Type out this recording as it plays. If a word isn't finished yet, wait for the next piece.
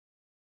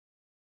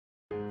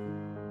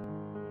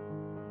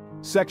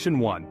Section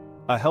 1.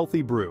 A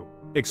healthy brew.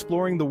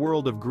 Exploring the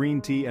world of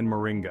green tea and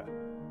moringa.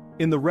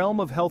 In the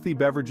realm of healthy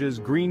beverages,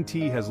 green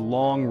tea has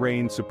long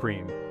reigned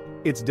supreme.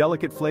 Its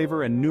delicate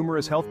flavor and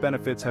numerous health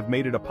benefits have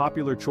made it a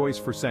popular choice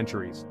for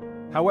centuries.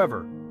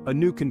 However, a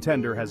new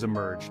contender has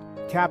emerged,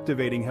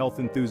 captivating health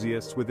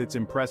enthusiasts with its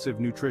impressive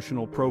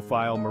nutritional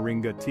profile,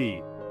 Moringa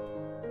tea.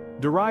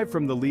 Derived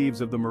from the leaves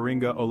of the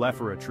Moringa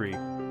oleifera tree,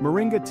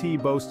 Moringa tea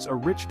boasts a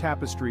rich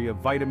tapestry of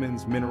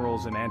vitamins,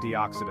 minerals, and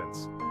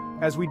antioxidants.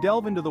 As we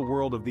delve into the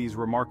world of these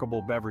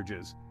remarkable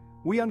beverages,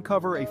 we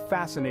uncover a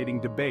fascinating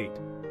debate: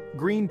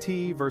 green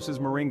tea versus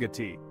Moringa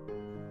tea.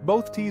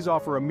 Both teas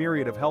offer a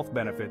myriad of health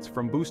benefits,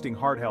 from boosting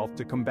heart health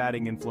to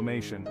combating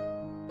inflammation.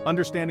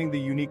 Understanding the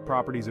unique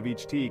properties of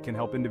each tea can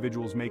help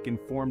individuals make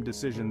informed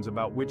decisions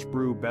about which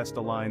brew best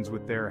aligns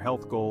with their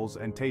health goals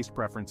and taste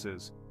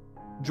preferences.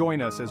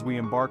 Join us as we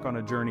embark on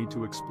a journey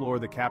to explore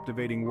the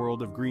captivating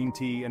world of green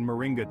tea and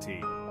Moringa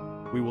tea.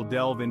 We will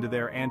delve into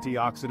their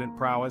antioxidant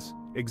prowess,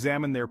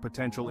 examine their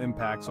potential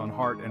impacts on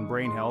heart and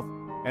brain health,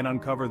 and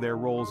uncover their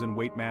roles in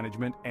weight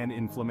management and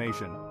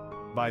inflammation.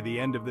 By the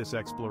end of this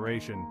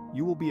exploration,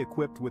 you will be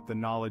equipped with the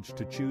knowledge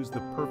to choose the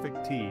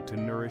perfect tea to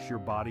nourish your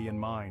body and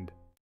mind.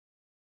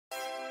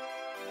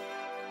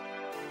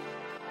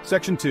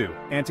 Section 2.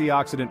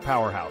 Antioxidant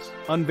Powerhouse.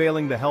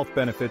 Unveiling the health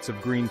benefits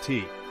of green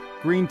tea.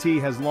 Green tea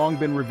has long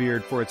been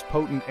revered for its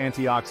potent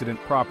antioxidant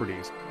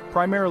properties,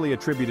 primarily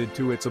attributed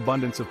to its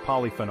abundance of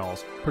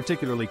polyphenols,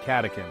 particularly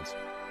catechins.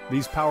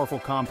 These powerful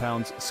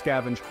compounds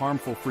scavenge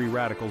harmful free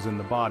radicals in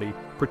the body,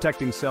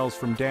 protecting cells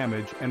from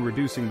damage and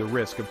reducing the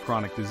risk of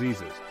chronic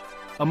diseases.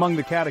 Among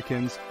the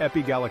catechins,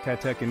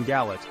 epigallocatechin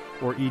gallate,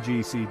 or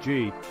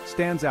EGCG,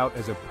 stands out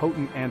as a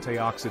potent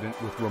antioxidant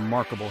with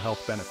remarkable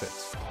health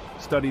benefits.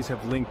 Studies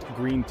have linked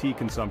green tea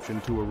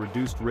consumption to a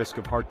reduced risk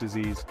of heart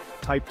disease,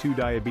 type 2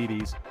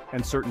 diabetes,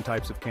 and certain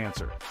types of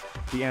cancer.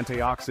 The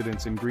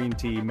antioxidants in green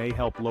tea may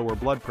help lower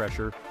blood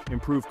pressure,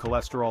 improve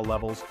cholesterol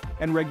levels,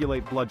 and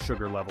regulate blood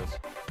sugar levels.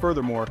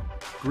 Furthermore,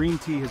 green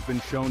tea has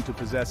been shown to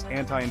possess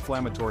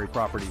anti-inflammatory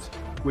properties,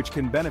 which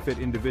can benefit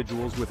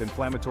individuals with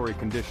inflammatory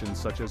conditions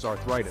such as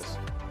arthritis.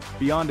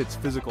 Beyond its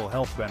physical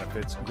health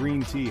benefits,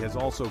 green tea has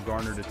also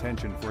garnered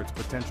attention for its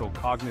potential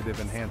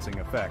cognitive-enhancing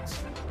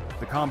effects.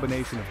 The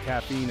combination of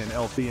caffeine and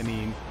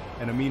L-theanine,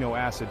 an amino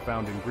acid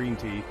found in green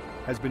tea,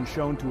 has been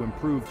shown to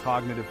improve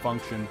cognitive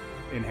function,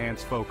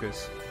 enhance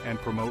focus, and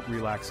promote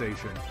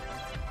relaxation.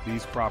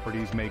 These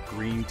properties make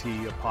green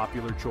tea a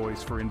popular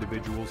choice for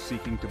individuals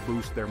seeking to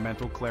boost their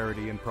mental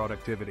clarity and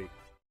productivity.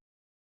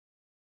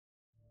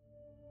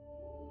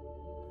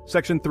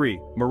 Section 3.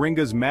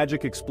 Moringa's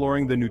magic.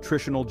 Exploring the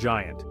nutritional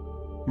giant.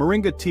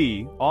 Moringa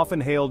tea, often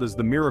hailed as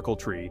the miracle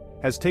tree,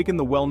 has taken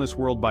the wellness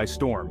world by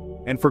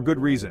storm, and for good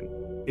reason.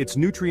 Its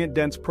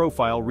nutrient-dense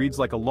profile reads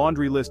like a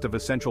laundry list of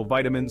essential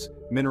vitamins,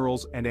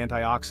 minerals, and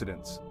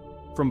antioxidants.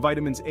 From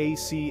vitamins A,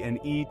 C, and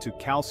E to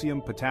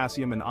calcium,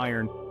 potassium, and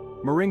iron,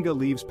 Moringa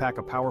leaves pack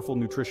a powerful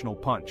nutritional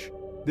punch.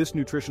 This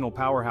nutritional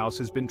powerhouse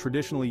has been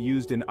traditionally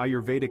used in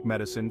Ayurvedic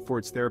medicine for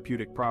its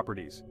therapeutic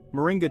properties.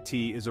 Moringa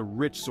tea is a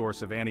rich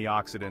source of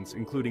antioxidants,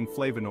 including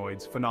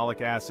flavonoids, phenolic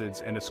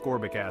acids, and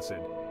ascorbic acid.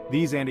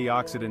 These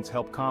antioxidants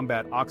help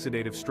combat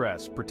oxidative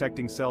stress,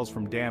 protecting cells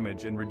from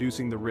damage and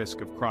reducing the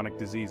risk of chronic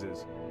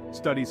diseases.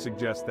 Studies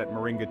suggest that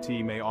Moringa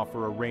tea may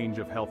offer a range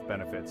of health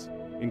benefits,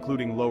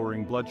 including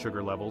lowering blood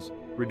sugar levels,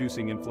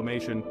 reducing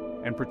inflammation,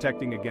 and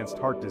protecting against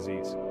heart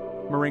disease.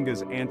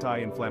 Moringa's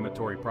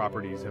anti-inflammatory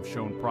properties have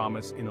shown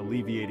promise in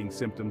alleviating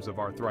symptoms of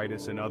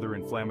arthritis and other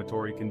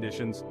inflammatory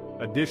conditions.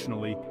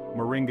 Additionally,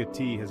 Moringa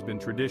tea has been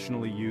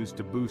traditionally used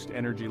to boost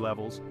energy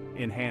levels,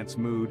 enhance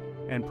mood,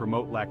 and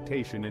promote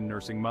lactation in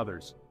nursing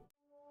mothers.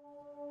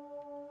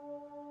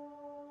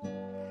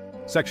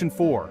 Section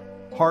 4.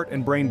 Heart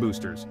and brain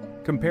boosters.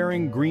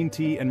 Comparing green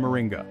tea and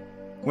Moringa.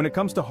 When it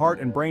comes to heart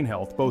and brain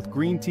health, both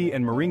green tea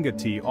and Moringa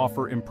tea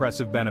offer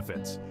impressive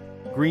benefits.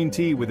 Green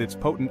tea, with its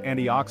potent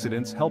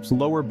antioxidants, helps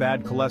lower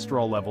bad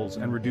cholesterol levels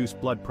and reduce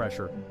blood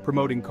pressure,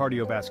 promoting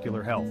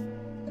cardiovascular health.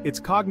 Its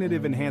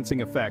cognitive-enhancing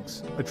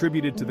effects,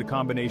 attributed to the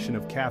combination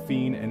of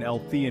caffeine and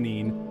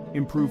L-theanine,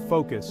 improve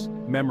focus,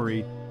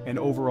 memory, and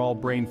overall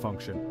brain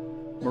function.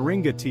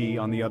 Moringa tea,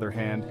 on the other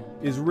hand,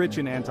 is rich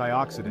in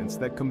antioxidants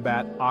that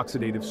combat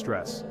oxidative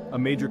stress, a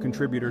major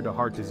contributor to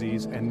heart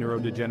disease and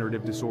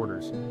neurodegenerative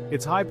disorders.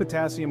 Its high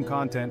potassium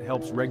content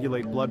helps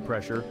regulate blood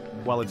pressure,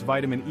 while its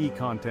vitamin E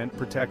content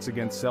protects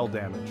against cell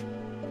damage.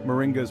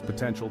 Moringa's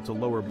potential to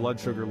lower blood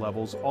sugar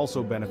levels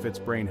also benefits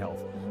brain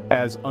health,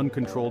 as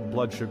uncontrolled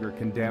blood sugar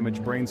can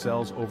damage brain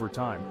cells over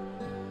time.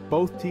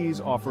 Both teas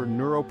offer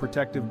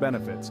neuroprotective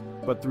benefits,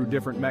 but through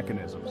different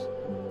mechanisms.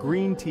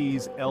 Green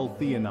tea's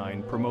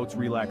L-theanine promotes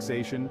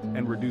relaxation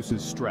and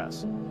reduces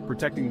stress,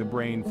 protecting the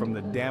brain from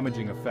the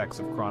damaging effects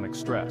of chronic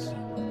stress.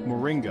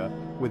 Moringa,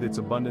 with its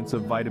abundance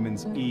of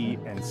vitamins E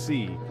and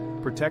C,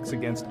 protects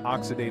against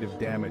oxidative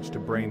damage to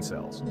brain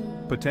cells,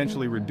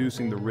 potentially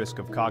reducing the risk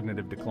of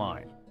cognitive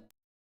decline.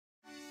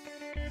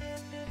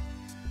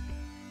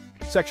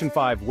 Section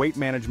 5. Weight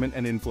management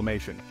and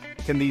inflammation.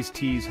 Can these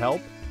teas help?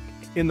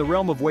 In the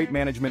realm of weight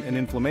management and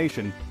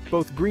inflammation,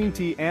 both green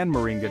tea and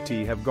moringa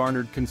tea have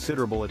garnered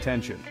considerable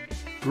attention.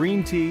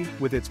 Green tea,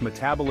 with its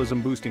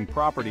metabolism-boosting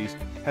properties,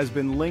 has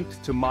been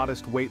linked to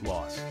modest weight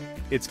loss.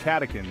 Its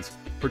catechins,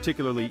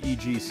 particularly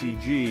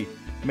EGCG,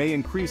 may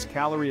increase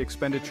calorie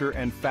expenditure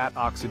and fat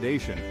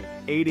oxidation,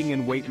 aiding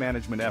in weight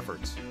management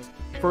efforts.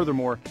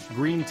 Furthermore,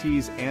 green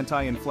tea's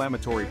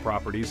anti-inflammatory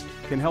properties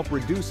can help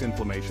reduce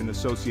inflammation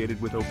associated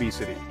with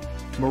obesity.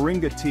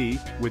 Moringa tea,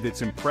 with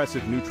its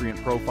impressive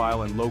nutrient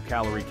profile and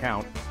low-calorie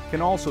count,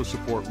 can also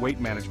support weight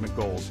management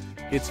goals.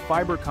 Its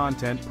fiber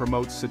content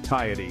promotes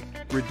satiety,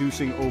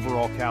 reducing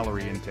overall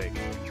calorie intake.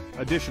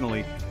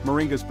 Additionally,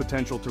 moringa's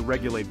potential to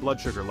regulate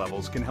blood sugar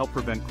levels can help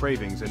prevent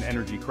cravings and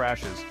energy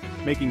crashes,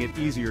 making it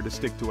easier to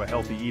stick to a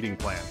healthy eating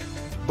plan.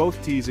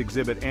 Both teas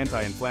exhibit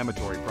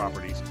anti-inflammatory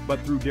properties, but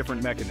through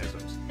different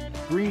mechanisms.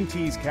 Green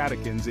tea's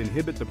catechins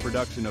inhibit the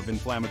production of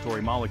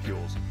inflammatory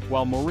molecules,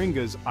 while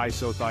moringa's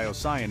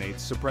isothiocyanates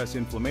suppress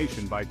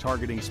inflammation by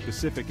targeting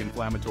specific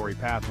inflammatory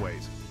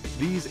pathways.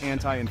 These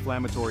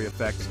anti-inflammatory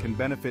effects can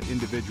benefit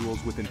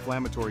individuals with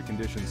inflammatory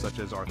conditions such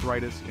as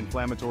arthritis,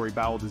 inflammatory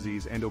bowel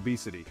disease, and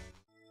obesity.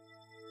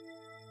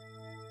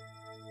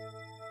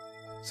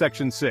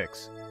 Section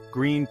 6.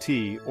 Green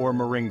tea or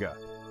moringa.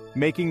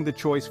 Making the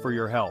choice for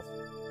your health.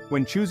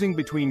 When choosing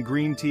between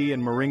green tea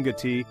and moringa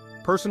tea,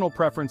 personal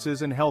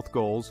preferences and health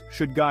goals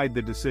should guide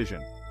the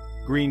decision.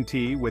 Green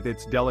tea, with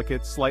its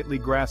delicate, slightly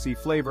grassy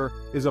flavor,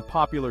 is a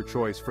popular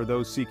choice for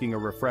those seeking a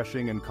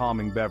refreshing and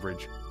calming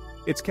beverage.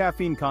 Its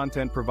caffeine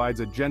content provides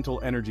a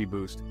gentle energy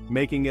boost,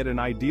 making it an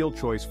ideal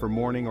choice for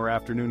morning or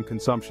afternoon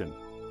consumption.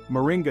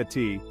 Moringa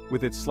tea,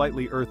 with its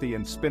slightly earthy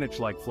and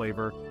spinach-like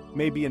flavor,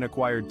 may be an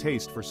acquired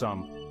taste for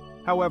some.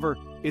 However,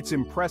 its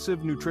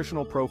impressive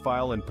nutritional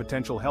profile and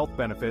potential health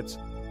benefits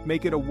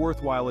make it a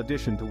worthwhile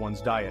addition to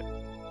one's diet.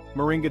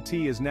 Moringa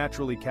tea is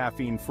naturally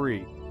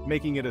caffeine-free,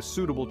 making it a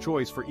suitable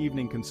choice for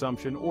evening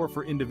consumption or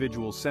for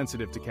individuals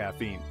sensitive to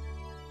caffeine.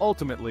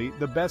 Ultimately,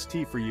 the best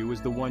tea for you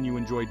is the one you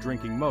enjoy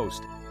drinking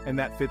most, and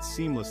that fits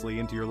seamlessly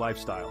into your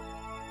lifestyle.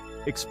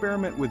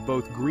 Experiment with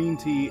both green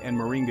tea and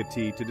moringa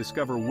tea to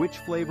discover which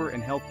flavor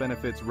and health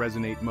benefits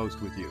resonate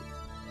most with you.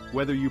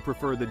 Whether you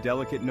prefer the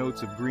delicate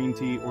notes of green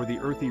tea or the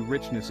earthy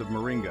richness of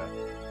moringa,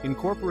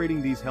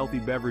 incorporating these healthy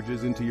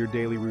beverages into your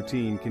daily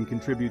routine can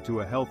contribute to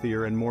a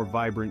healthier and more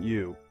vibrant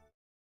you.